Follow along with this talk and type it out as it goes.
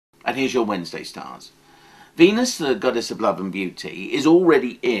And here's your Wednesday stars. Venus, the goddess of love and beauty, is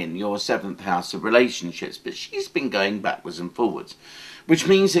already in your 7th house of relationships, but she's been going backwards and forwards, which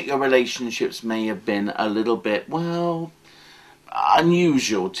means that your relationships may have been a little bit, well,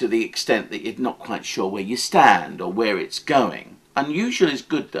 unusual to the extent that you're not quite sure where you stand or where it's going. Unusual is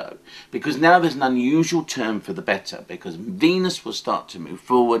good though, because now there's an unusual turn for the better, because Venus will start to move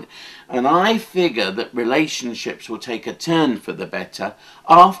forward, and I figure that relationships will take a turn for the better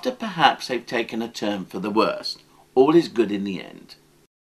after perhaps they've taken a turn for the worst. All is good in the end.